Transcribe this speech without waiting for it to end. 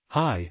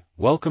Hi,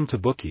 welcome to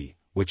Bookey,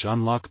 which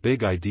unlock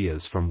big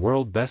ideas from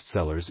world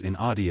bestsellers in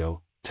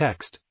audio,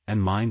 text,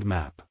 and mind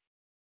map.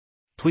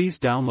 Please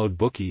download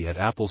Bookey at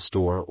Apple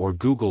Store or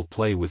Google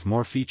Play with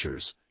more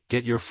features.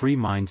 Get your free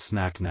mind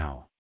snack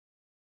now.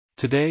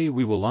 Today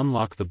we will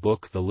unlock the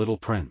book The Little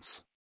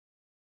Prince.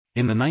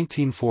 In the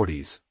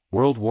 1940s,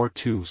 World War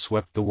II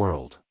swept the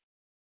world.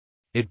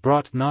 It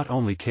brought not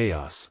only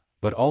chaos,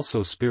 but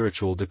also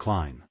spiritual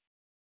decline.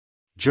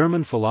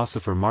 German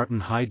philosopher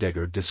Martin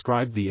Heidegger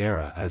described the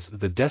era as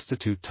the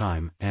destitute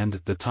time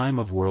and the time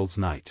of world's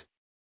night.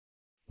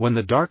 When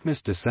the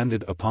darkness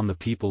descended upon the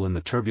people in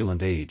the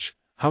turbulent age,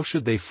 how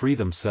should they free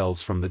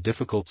themselves from the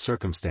difficult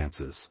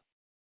circumstances?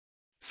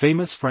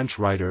 Famous French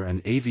writer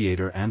and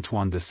aviator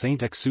Antoine de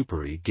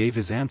Saint-Exupéry gave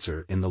his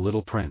answer in The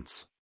Little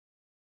Prince.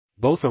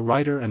 Both a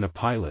writer and a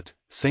pilot,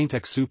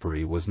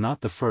 Saint-Exupéry was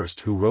not the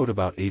first who wrote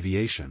about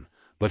aviation,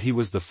 but he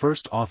was the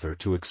first author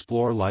to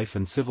explore life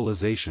and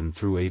civilization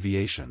through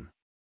aviation.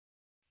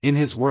 In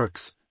his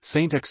works,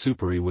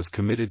 Saint-Exupéry was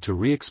committed to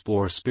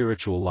re-explore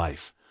spiritual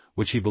life,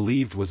 which he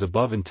believed was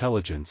above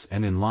intelligence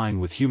and in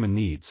line with human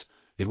needs.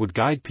 It would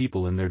guide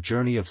people in their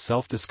journey of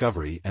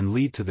self-discovery and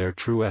lead to their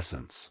true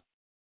essence.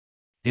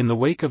 In the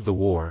wake of the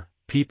war,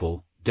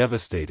 people,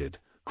 devastated,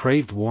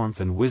 craved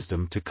warmth and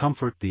wisdom to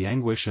comfort the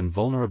anguish and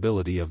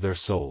vulnerability of their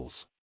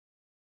souls.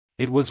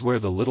 It was where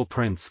The Little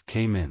Prince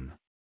came in.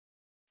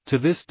 To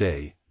this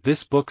day,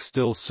 this book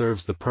still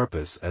serves the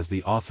purpose as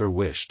the author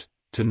wished,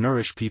 to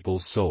nourish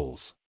people's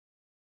souls.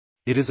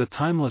 It is a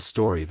timeless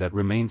story that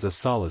remains a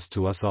solace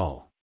to us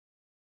all.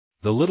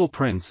 The Little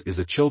Prince is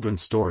a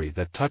children's story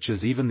that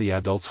touches even the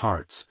adults'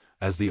 hearts.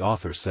 As the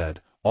author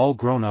said, all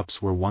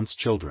grown-ups were once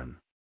children.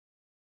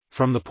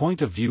 From the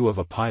point of view of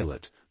a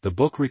pilot, the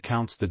book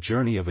recounts the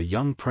journey of a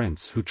young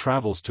prince who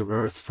travels to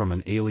Earth from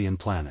an alien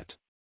planet.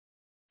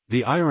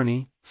 The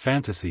irony,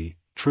 fantasy,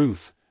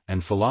 truth,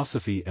 and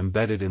philosophy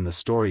embedded in the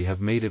story have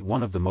made it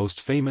one of the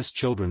most famous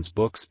children's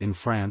books in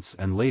France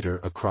and later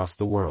across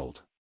the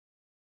world.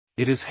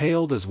 It is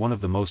hailed as one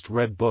of the most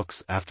read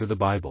books after the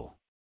Bible.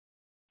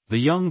 The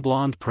young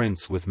blonde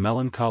prince with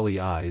melancholy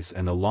eyes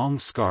and a long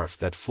scarf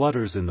that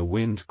flutters in the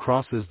wind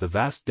crosses the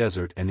vast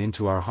desert and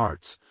into our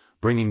hearts,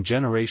 bringing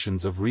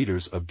generations of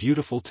readers a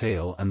beautiful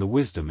tale and the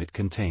wisdom it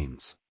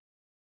contains.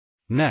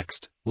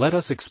 Next, let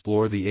us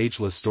explore the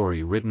ageless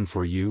story written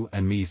for you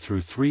and me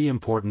through three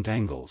important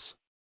angles.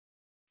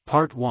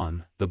 Part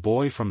 1, The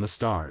Boy from the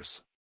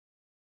Stars.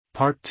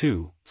 Part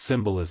 2,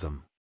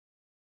 Symbolism.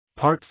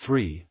 Part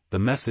 3, The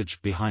Message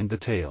Behind the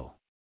Tale.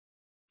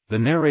 The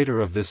narrator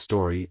of this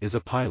story is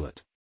a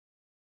pilot.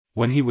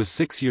 When he was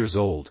 6 years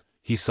old,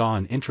 he saw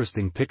an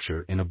interesting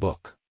picture in a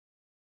book.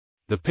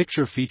 The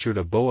picture featured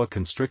a boa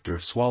constrictor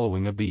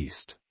swallowing a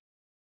beast.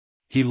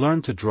 He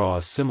learned to draw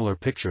a similar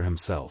picture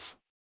himself.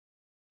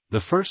 The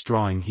first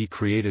drawing he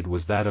created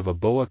was that of a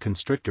boa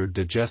constrictor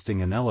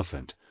digesting an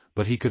elephant,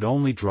 but he could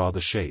only draw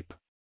the shape.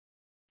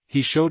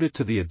 He showed it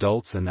to the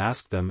adults and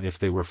asked them if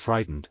they were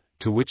frightened,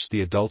 to which the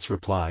adults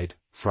replied,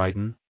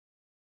 "Frightened?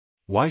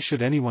 Why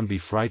should anyone be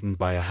frightened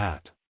by a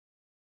hat?"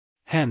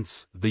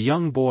 Hence, the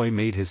young boy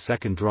made his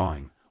second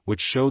drawing, which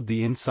showed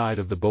the inside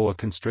of the boa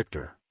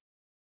constrictor.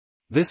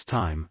 This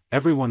time,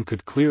 everyone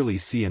could clearly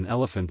see an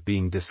elephant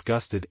being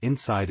disgusted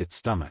inside its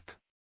stomach.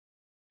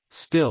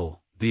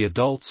 Still, the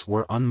adults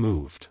were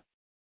unmoved.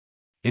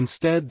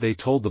 Instead, they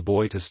told the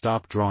boy to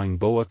stop drawing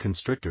boa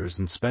constrictors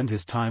and spend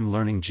his time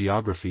learning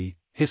geography,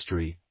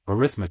 history,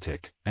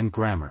 arithmetic, and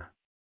grammar.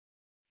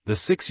 The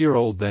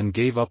 6-year-old then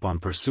gave up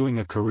on pursuing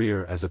a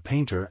career as a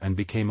painter and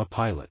became a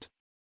pilot.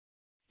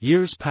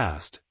 Years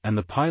passed, and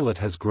the pilot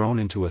has grown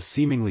into a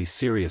seemingly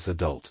serious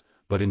adult,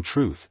 but in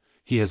truth,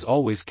 he has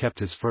always kept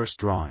his first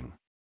drawing.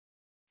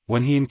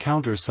 When he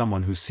encounters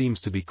someone who seems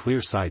to be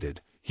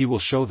clear-sighted, he will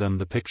show them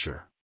the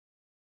picture.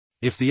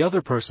 If the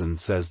other person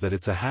says that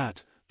it's a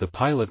hat, the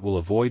pilot will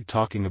avoid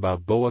talking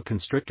about boa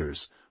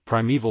constrictors,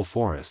 primeval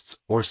forests,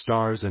 or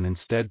stars and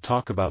instead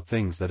talk about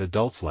things that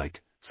adults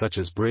like, such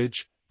as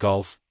bridge,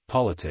 golf,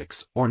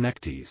 politics, or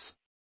neckties.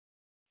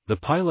 The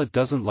pilot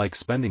doesn't like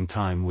spending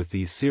time with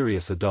these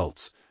serious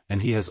adults,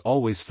 and he has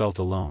always felt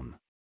alone.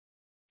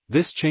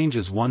 This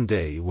changes one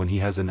day when he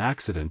has an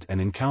accident and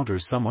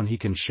encounters someone he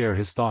can share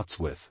his thoughts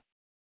with.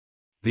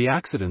 The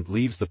accident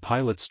leaves the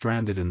pilot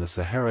stranded in the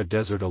Sahara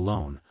Desert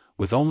alone,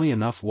 with only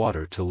enough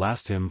water to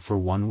last him for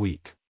 1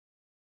 week.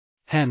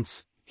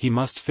 Hence, he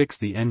must fix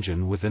the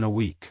engine within a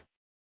week.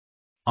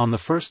 On the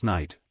first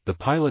night, the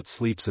pilot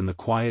sleeps in the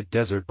quiet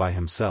desert by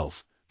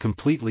himself,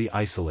 completely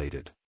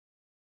isolated.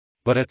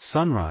 But at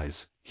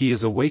sunrise, he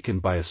is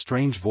awakened by a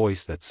strange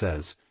voice that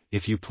says,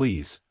 "If you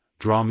please,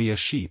 draw me a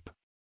sheep."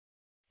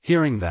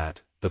 Hearing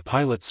that, the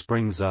pilot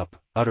springs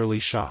up, utterly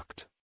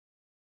shocked.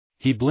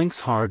 He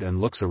blinks hard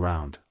and looks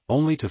around,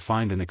 only to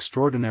find an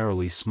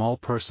extraordinarily small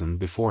person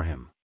before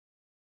him.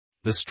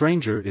 The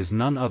stranger is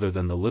none other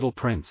than the Little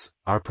Prince,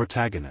 our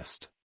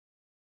protagonist.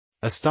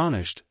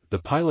 Astonished, the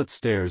pilot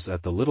stares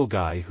at the little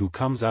guy who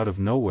comes out of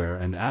nowhere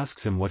and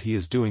asks him what he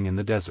is doing in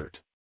the desert.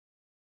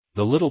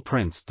 The Little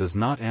Prince does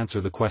not answer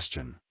the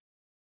question.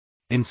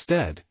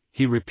 Instead,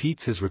 he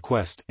repeats his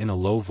request in a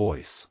low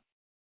voice.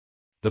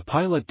 The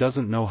pilot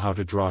doesn't know how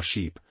to draw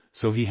sheep,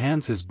 so he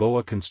hands his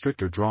boa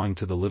constrictor drawing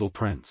to the little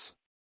prince.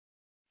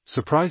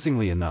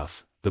 Surprisingly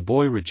enough, the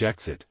boy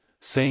rejects it,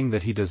 saying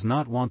that he does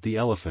not want the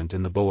elephant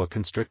in the boa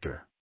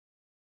constrictor.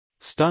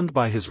 Stunned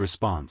by his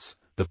response,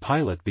 the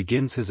pilot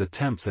begins his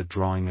attempts at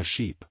drawing a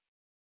sheep.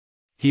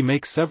 He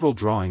makes several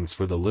drawings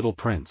for the little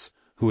prince,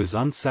 who is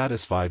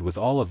unsatisfied with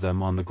all of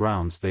them on the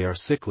grounds they are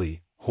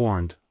sickly,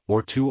 horned,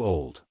 or too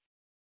old.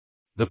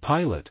 The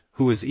pilot,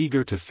 who is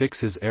eager to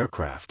fix his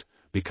aircraft,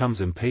 becomes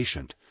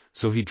impatient,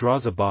 so he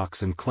draws a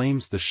box and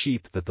claims the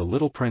sheep that the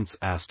little prince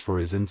asked for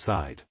is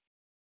inside.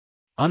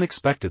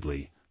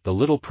 Unexpectedly, the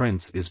little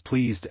prince is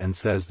pleased and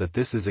says that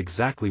this is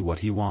exactly what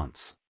he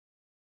wants.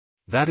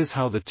 That is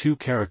how the two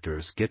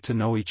characters get to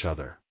know each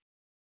other.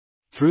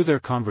 Through their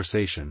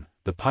conversation,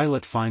 the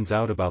pilot finds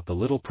out about the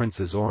little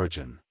prince's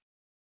origin.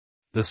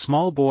 The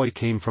small boy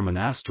came from an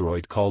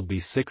asteroid called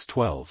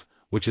B612,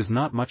 which is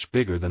not much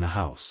bigger than a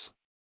house.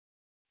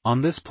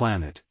 On this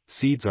planet,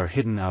 seeds are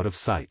hidden out of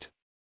sight.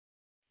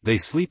 They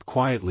sleep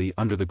quietly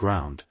under the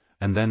ground,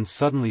 and then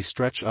suddenly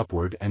stretch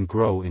upward and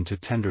grow into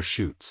tender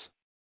shoots.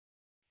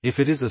 If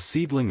it is a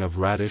seedling of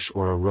radish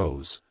or a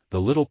rose,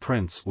 the little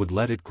prince would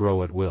let it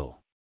grow at will.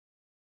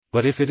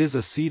 But if it is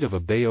a seed of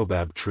a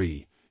baobab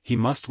tree, he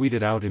must weed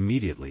it out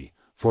immediately,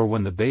 for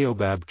when the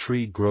baobab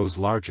tree grows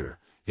larger,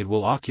 it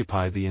will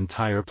occupy the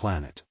entire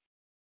planet.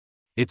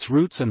 Its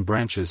roots and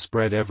branches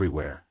spread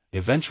everywhere,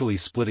 eventually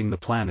splitting the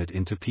planet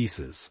into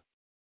pieces.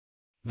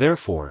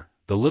 Therefore,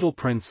 the little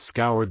prince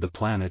scoured the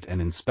planet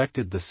and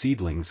inspected the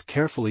seedlings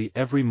carefully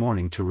every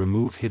morning to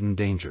remove hidden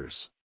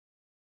dangers.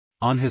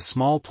 On his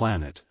small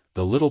planet,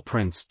 the little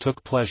prince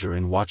took pleasure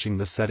in watching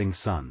the setting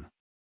sun.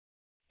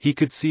 He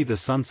could see the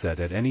sunset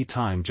at any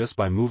time just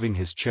by moving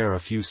his chair a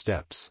few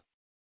steps.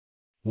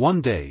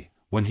 One day,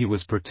 when he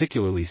was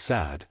particularly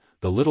sad,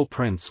 the little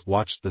prince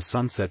watched the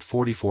sunset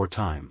 44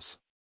 times.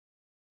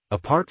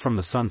 Apart from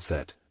the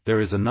sunset, there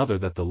is another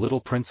that the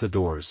little prince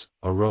adores,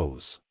 a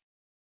rose.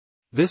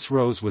 This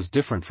rose was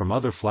different from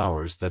other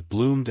flowers that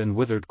bloomed and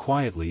withered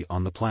quietly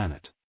on the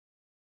planet.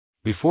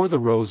 Before the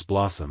rose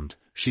blossomed,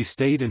 she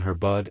stayed in her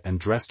bud and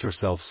dressed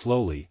herself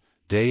slowly,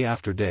 day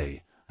after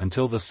day,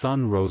 until the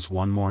sun rose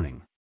one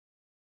morning.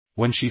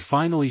 When she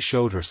finally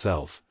showed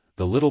herself,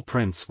 the little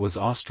prince was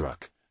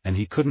awestruck, and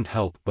he couldn't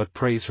help but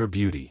praise her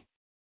beauty.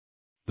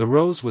 The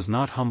rose was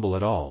not humble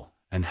at all,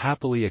 and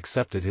happily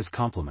accepted his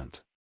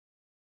compliment.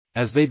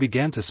 As they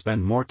began to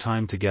spend more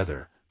time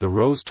together, the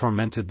rose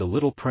tormented the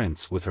little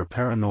prince with her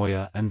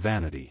paranoia and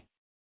vanity.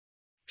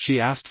 She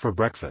asked for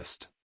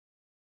breakfast.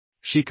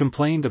 She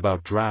complained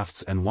about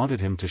drafts and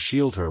wanted him to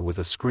shield her with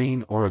a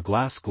screen or a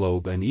glass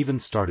globe and even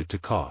started to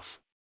cough.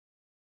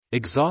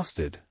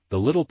 Exhausted, the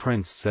little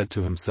prince said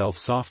to himself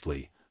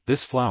softly,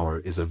 "This flower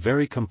is a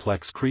very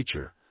complex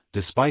creature."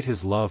 Despite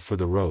his love for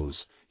the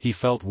rose, he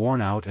felt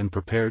worn out and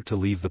prepared to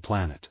leave the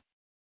planet.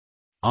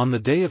 On the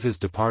day of his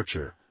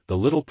departure, the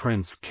little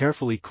prince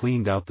carefully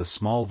cleaned out the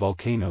small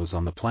volcanoes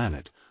on the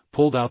planet,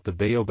 pulled out the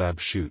baobab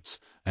shoots,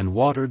 and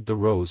watered the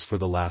rose for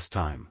the last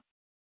time.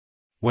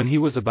 When he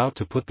was about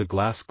to put the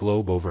glass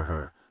globe over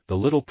her, the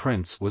little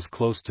prince was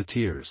close to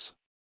tears.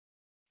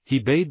 He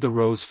bade the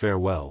rose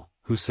farewell,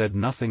 who said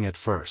nothing at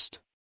first.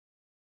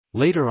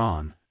 Later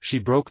on, she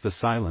broke the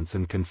silence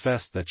and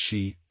confessed that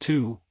she,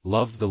 too,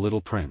 loved the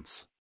little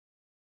prince.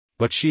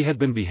 But she had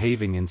been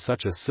behaving in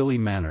such a silly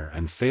manner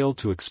and failed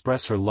to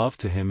express her love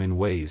to him in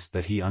ways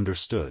that he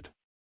understood.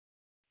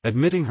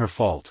 Admitting her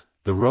fault,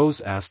 the rose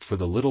asked for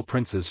the little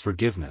prince's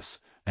forgiveness,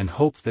 and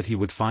hoped that he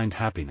would find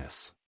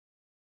happiness.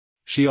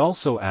 She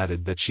also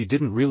added that she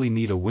didn't really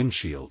need a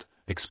windshield,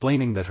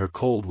 explaining that her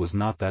cold was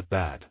not that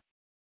bad.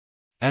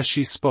 As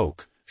she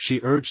spoke,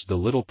 she urged the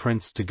little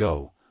prince to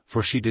go,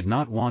 for she did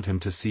not want him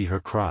to see her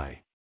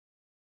cry.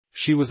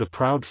 She was a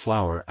proud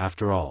flower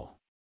after all.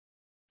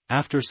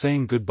 After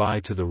saying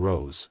goodbye to the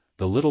rose,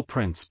 the little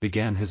prince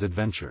began his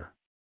adventure.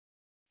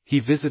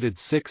 He visited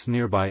 6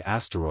 nearby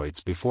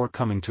asteroids before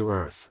coming to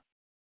Earth.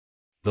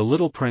 The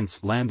little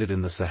prince landed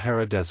in the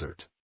Sahara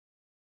Desert.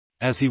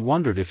 As he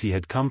wondered if he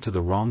had come to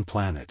the wrong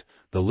planet,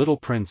 the little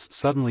prince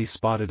suddenly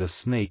spotted a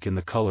snake in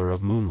the color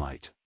of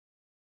moonlight.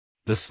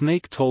 The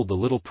snake told the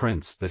little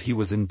prince that he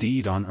was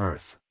indeed on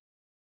Earth.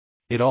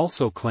 It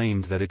also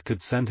claimed that it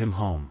could send him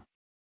home.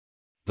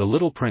 The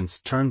little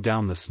prince turned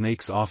down the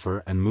snake's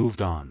offer and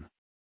moved on.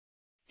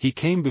 He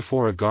came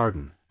before a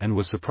garden, and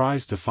was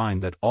surprised to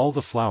find that all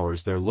the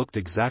flowers there looked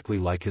exactly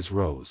like his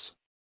rose.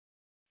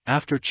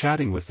 After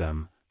chatting with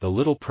them, the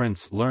little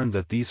prince learned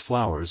that these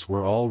flowers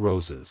were all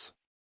roses.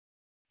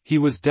 He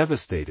was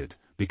devastated,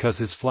 because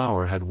his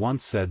flower had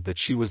once said that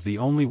she was the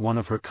only one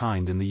of her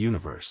kind in the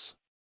universe.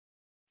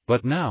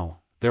 But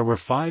now, there were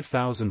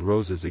 5,000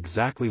 roses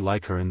exactly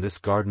like her in this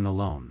garden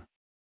alone.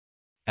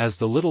 As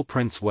the little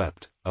prince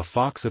wept, a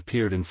fox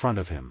appeared in front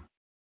of him.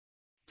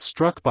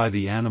 Struck by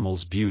the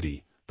animal's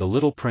beauty, the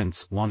little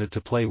prince wanted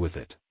to play with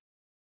it.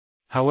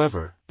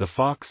 However, the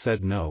fox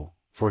said no,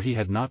 for he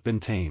had not been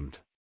tamed.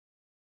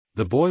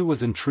 The boy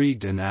was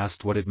intrigued and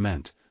asked what it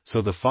meant,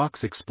 so the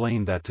fox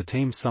explained that to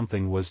tame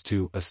something was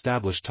to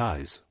establish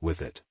ties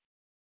with it.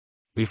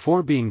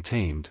 Before being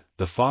tamed,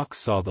 the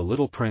fox saw the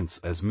little prince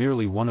as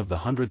merely one of the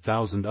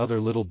 100,000 other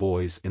little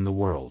boys in the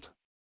world.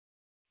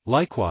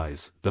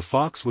 Likewise, the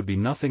fox would be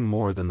nothing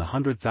more than the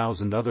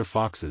 100,000 other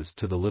foxes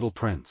to the little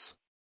prince.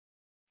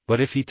 But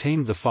if he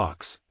tamed the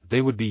fox,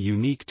 they would be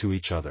unique to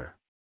each other.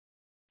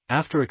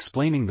 After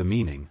explaining the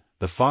meaning,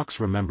 the fox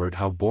remembered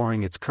how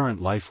boring its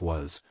current life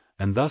was,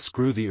 and thus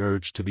grew the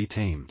urge to be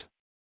tamed.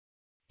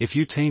 If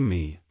you tame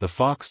me, the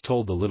fox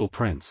told the little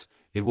prince,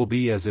 it will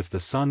be as if the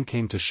sun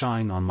came to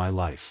shine on my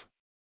life.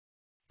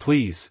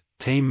 Please,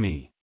 tame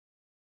me.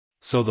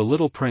 So the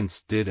little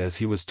prince did as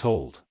he was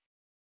told.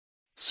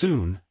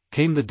 Soon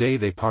came the day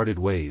they parted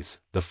ways.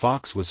 The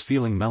fox was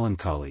feeling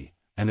melancholy,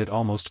 and it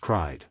almost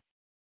cried.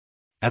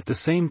 At the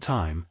same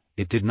time,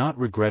 it did not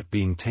regret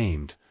being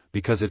tamed,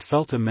 because it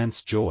felt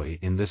immense joy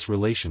in this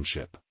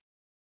relationship.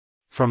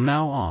 From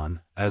now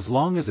on, as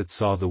long as it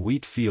saw the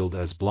wheat field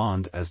as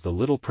blonde as the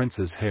little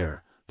prince's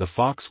hair, the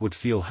fox would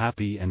feel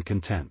happy and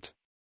content.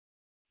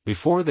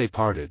 Before they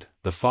parted,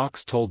 the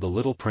fox told the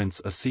little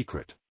prince a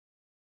secret.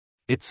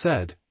 It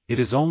said, "It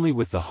is only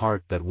with the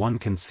heart that one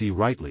can see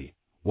rightly.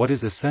 What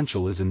is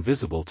essential is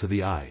invisible to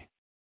the eye."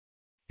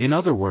 In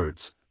other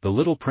words, the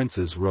little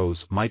prince's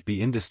rose might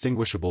be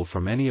indistinguishable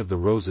from any of the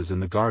roses in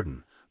the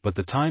garden, but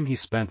the time he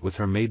spent with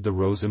her made the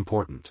rose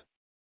important.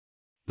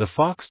 The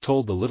fox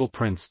told the little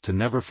prince to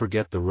never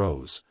forget the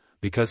rose,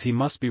 because he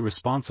must be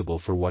responsible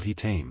for what he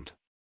tamed.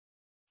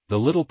 The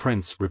little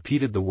prince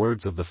repeated the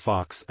words of the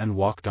fox and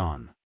walked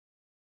on.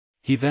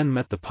 He then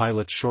met the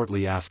pilot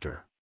shortly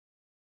after.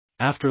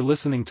 After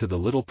listening to the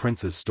little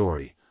prince's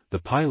story, the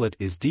pilot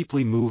is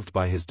deeply moved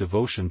by his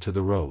devotion to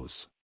the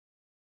rose.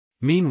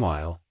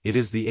 Meanwhile, it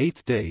is the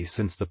 8th day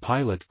since the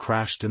pilot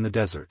crashed in the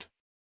desert.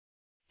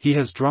 He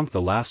has drunk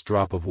the last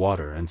drop of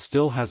water and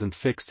still hasn't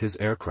fixed his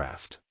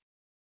aircraft.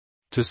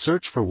 To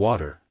search for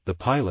water, the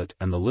pilot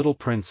and the little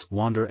prince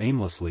wander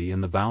aimlessly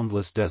in the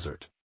boundless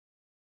desert.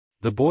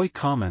 The boy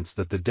comments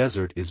that the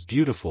desert is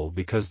beautiful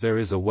because there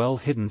is a well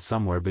hidden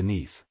somewhere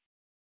beneath.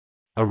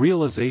 A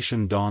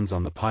realization dawns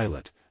on the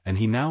pilot, and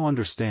he now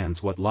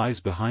understands what lies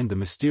behind the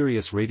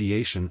mysterious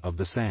radiation of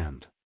the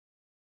sand.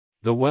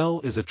 The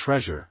well is a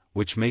treasure,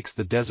 which makes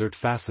the desert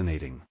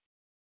fascinating.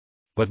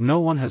 But no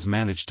one has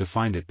managed to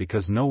find it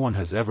because no one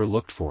has ever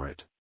looked for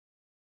it.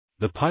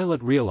 The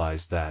pilot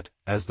realized that,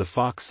 as the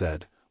fox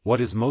said, what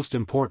is most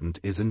important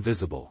is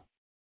invisible.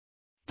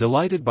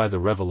 Delighted by the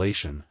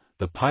revelation,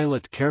 the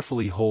pilot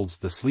carefully holds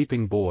the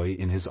sleeping boy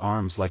in his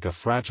arms like a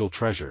fragile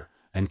treasure,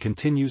 and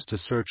continues to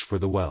search for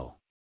the well.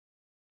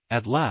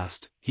 At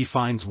last, he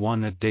finds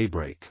one at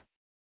daybreak.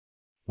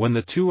 When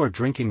the two are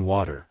drinking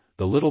water,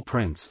 the little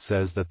prince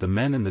says that the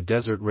men in the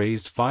desert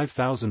raised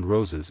 5,000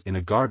 roses in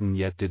a garden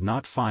yet did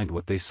not find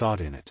what they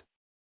sought in it.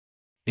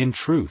 In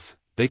truth,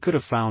 they could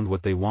have found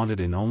what they wanted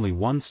in only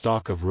one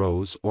stalk of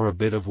rose or a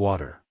bit of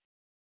water.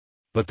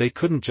 But they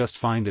couldn't just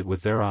find it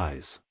with their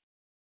eyes.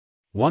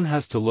 One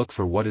has to look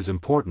for what is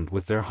important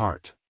with their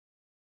heart.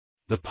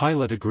 The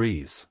pilot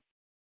agrees.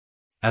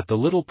 At the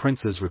little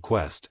prince's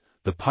request,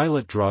 the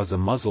pilot draws a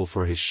muzzle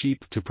for his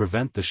sheep to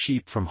prevent the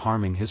sheep from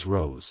harming his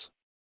rose.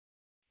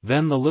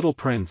 Then the little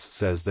prince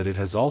says that it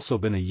has also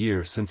been a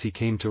year since he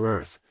came to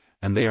Earth,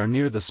 and they are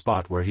near the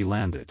spot where he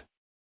landed.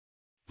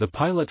 The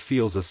pilot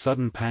feels a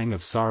sudden pang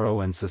of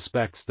sorrow and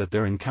suspects that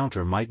their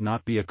encounter might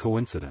not be a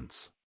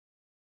coincidence.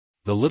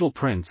 The little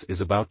prince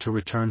is about to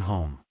return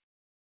home.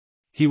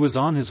 He was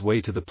on his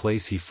way to the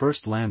place he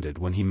first landed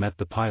when he met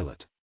the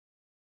pilot.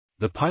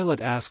 The pilot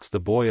asks the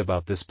boy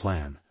about this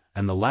plan,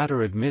 and the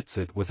latter admits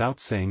it without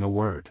saying a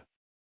word.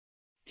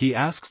 He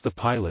asks the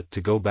pilot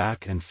to go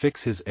back and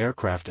fix his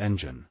aircraft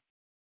engine.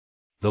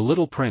 The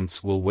little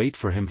prince will wait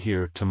for him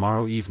here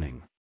tomorrow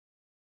evening.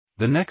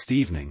 The next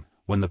evening,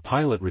 when the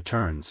pilot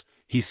returns,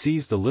 he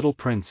sees the little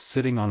prince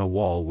sitting on a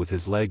wall with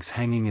his legs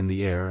hanging in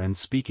the air and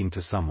speaking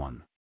to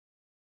someone.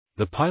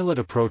 The pilot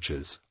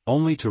approaches,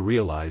 only to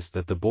realize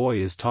that the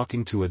boy is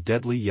talking to a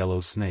deadly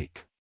yellow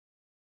snake.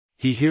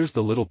 He hears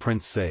the little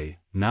prince say,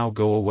 "Now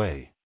go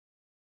away.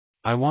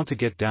 I want to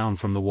get down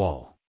from the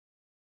wall."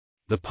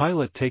 The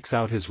pilot takes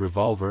out his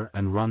revolver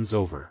and runs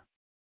over.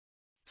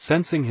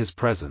 Sensing his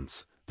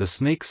presence, the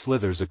snake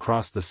slithers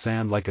across the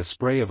sand like a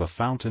spray of a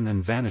fountain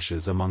and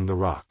vanishes among the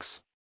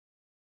rocks.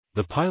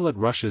 The pilot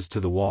rushes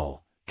to the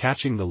wall,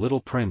 catching the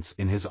little prince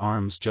in his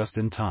arms just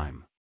in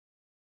time.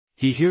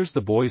 He hears the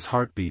boy's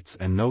heartbeats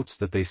and notes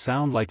that they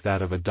sound like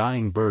that of a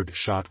dying bird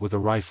shot with a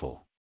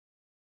rifle.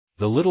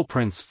 The little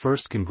prince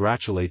first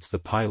congratulates the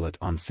pilot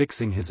on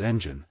fixing his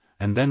engine,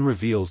 and then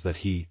reveals that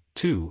he,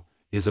 too,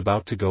 is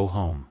about to go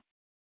home.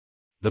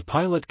 The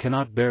pilot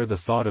cannot bear the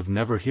thought of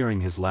never hearing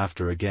his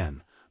laughter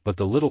again, but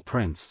the little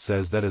prince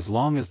says that as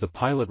long as the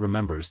pilot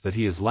remembers that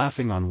he is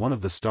laughing on one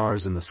of the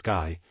stars in the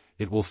sky,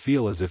 it will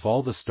feel as if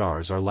all the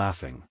stars are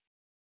laughing.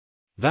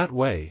 That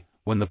way,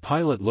 when the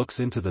pilot looks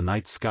into the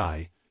night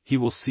sky, he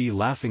will see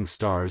laughing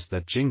stars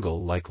that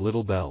jingle like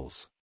little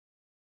bells.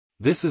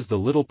 This is the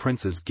little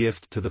prince's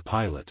gift to the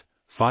pilot,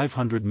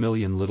 500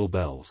 million little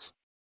bells.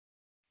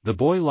 The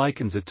boy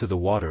likens it to the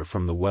water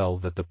from the well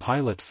that the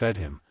pilot fed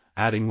him,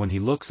 adding when he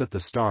looks at the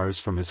stars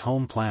from his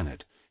home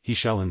planet, he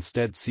shall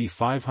instead see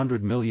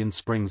 500 million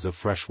springs of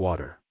fresh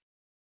water.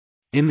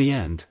 In the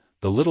end,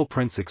 the little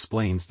prince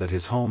explains that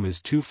his home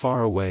is too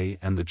far away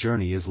and the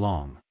journey is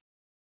long.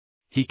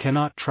 He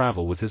cannot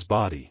travel with his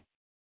body.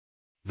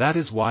 That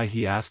is why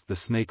he asked the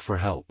snake for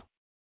help.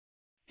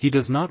 He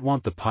does not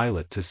want the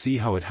pilot to see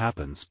how it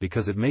happens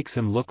because it makes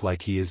him look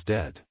like he is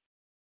dead.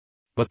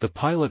 But the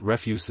pilot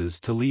refuses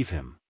to leave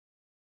him.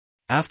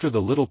 After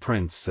the little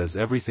prince says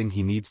everything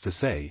he needs to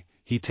say,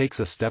 he takes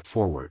a step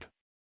forward.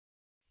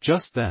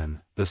 Just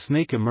then, the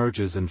snake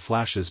emerges and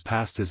flashes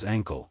past his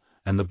ankle,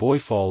 and the boy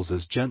falls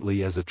as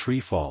gently as a tree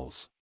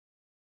falls.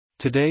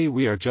 Today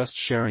we are just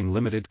sharing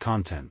limited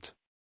content.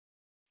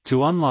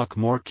 To unlock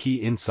more key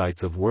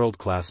insights of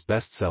world-class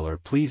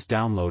bestseller, please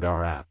download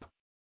our app.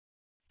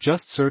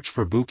 Just search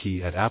for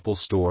Bookey at Apple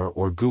Store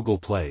or Google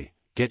Play.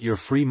 Get your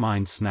free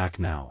mind snack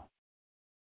now.